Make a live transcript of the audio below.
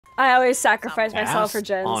I always sacrifice myself for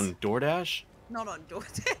gens. On DoorDash? Not on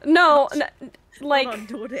DoorDash. No, like Not on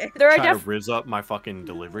DoorDash. there are Try to rizz up my fucking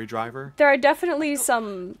delivery driver? there are definitely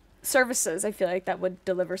some services I feel like that would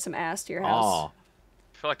deliver some ass to your house. Oh.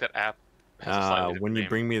 I feel like that app has a slightly When you different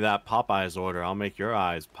bring me that Popeyes order, I'll make your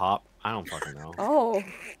eyes pop. I don't fucking know. Oh,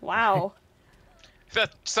 wow.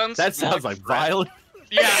 name. That sounds like violent.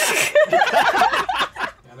 Yeah.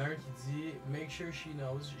 Alors qui dit, make sure she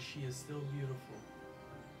knows she is still beautiful.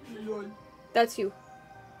 That's you.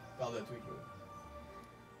 Parle de toi,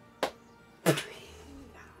 Chloé.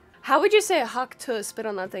 How would you say hak to spit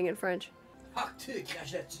on that thing in French? Hak tu,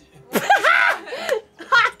 crache là-dessus.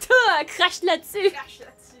 Hak to, crache là-dessus.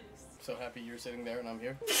 So happy you're sitting there and I'm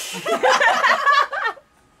here.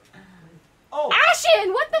 Oh!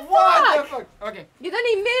 Ashen, what the fuck? What the fuck? Okay. You don't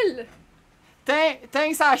need mille.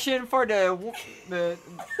 Thanks, Ashin, for the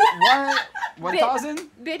 1,000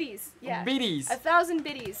 Biddies, yeah. biddies. 1,000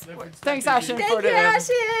 biddies. Thanks, Ashin, Thank for you, the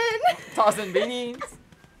Ashen. 1,000 biddies.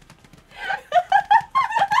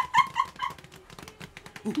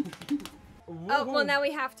 Oh, well, now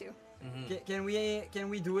we have to. Can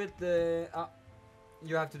we do it?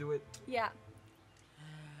 You have to do it. Yeah.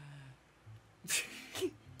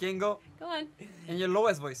 Can go Go on. in your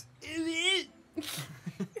lowest voice.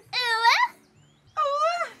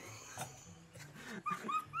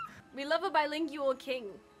 We love a bilingual king.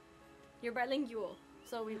 You're bilingual,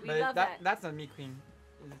 so we But love that. That's not me, Queen.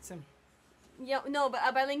 It's him. Yeah, no, but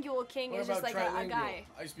a bilingual king is just like a guy.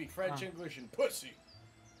 I speak French, English, and pussy.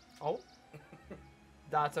 Oh.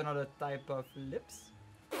 That's another type of lips.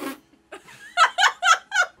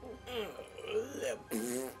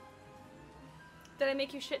 Did I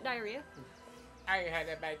make you shit diarrhea? I had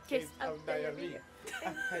a bad Case of diarrhea.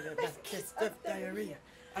 I had a bad case of diarrhea.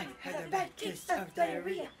 I had a bad case of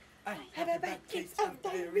diarrhea. I had a bad case of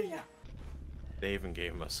diarrhea. They even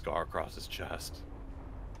gave him a scar across his chest.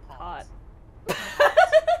 Hot.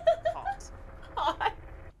 Hot.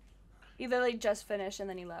 He literally just finished and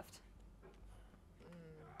then he left.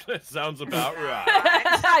 That sounds about right.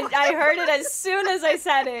 I heard it as soon as I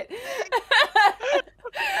said it.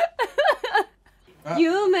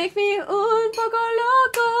 You make me un poco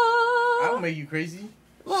loco. I don't make you crazy.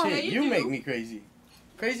 Well, Shit, yeah, you you make do. me crazy.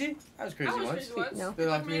 Crazy? I was crazy I was once. crazy once. No. They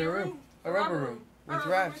locked me in a room. A rubber room. With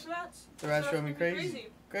rats. The rats drove me crazy.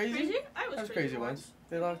 Crazy? Crazy? I was crazy once.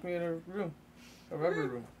 They locked me in a room. A rubber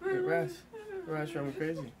room. With rats. The rats drove me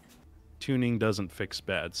crazy. Tuning doesn't fix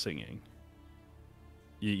bad singing.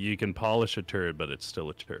 You can polish a turd, but it's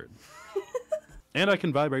still a turd. And I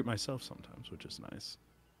can vibrate myself sometimes, which is nice.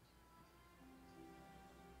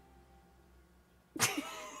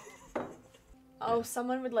 Oh,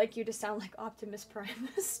 someone would like you to sound like Optimus Prime,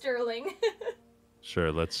 Sterling.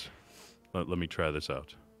 Sure, let me try this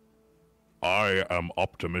out. I am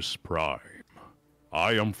Optimus Prime.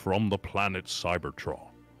 I am from the planet Cybertron,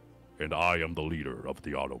 and I am the leader of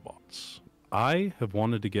the Autobots. I have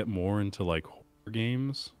wanted to get more into like horror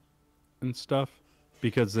games and stuff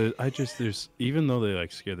because there's even though they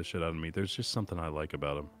like scare the shit out of me, there's just something I like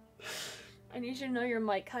about them. I need you to know your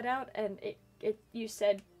mic cut out and you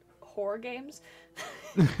said horror games.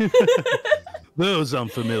 Those I'm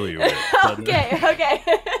familiar with. Okay.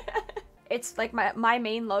 It's like my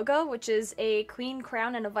main logo, which is a queen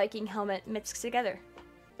crown and a Viking helmet mixed together.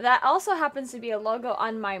 That also happens to be a logo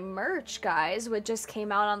on my merch, guys, which just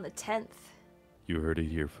came out on the 10th. You heard it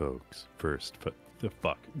here, folks. First, the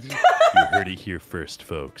fuck. You heard it here first,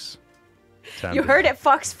 folks. You heard it,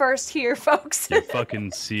 fucks first here, folks. You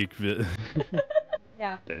fucking secret.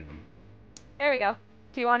 Yeah. Damn. There we go.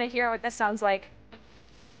 Do you want to hear what this sounds like?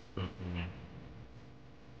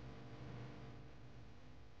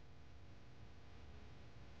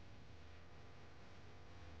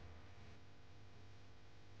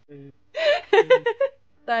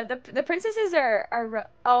 The princesses are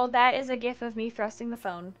oh, that is a gif of me thrusting the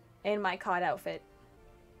phone in my COD outfit.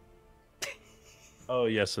 Oh,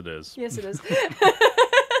 yes, it is. Yes, it is.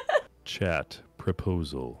 Chat,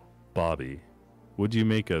 proposal, Bobby. Would you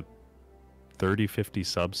make a 30-50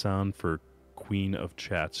 sub sound for Queen of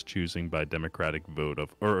Chat's choosing by democratic vote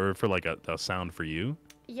of, or for like a sound for you?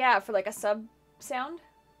 Yeah, for like a sub sound?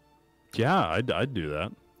 Yeah, I'd do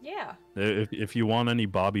that. Yeah. If you want any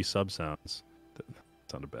Bobby sub sounds, that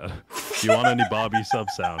sounded bad. If you want any Bobby sub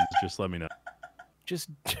sounds, just let me know. Just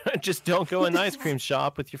don't go in the ice cream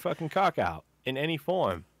shop with your fucking cock out in any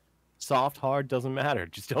form. Soft, hard, doesn't matter.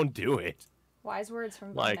 Just don't do it. Wise words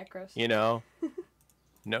from Like, Necros. you know,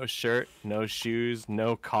 no shirt, no shoes,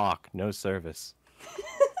 no cock, no service.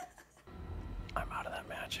 I'm out of that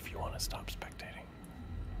match if you want to stop spectating.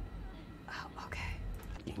 Oh, okay.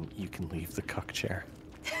 You can leave the cuck chair.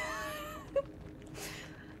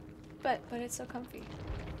 But it's so comfy.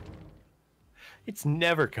 It's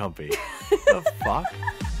never comfy. The fuck?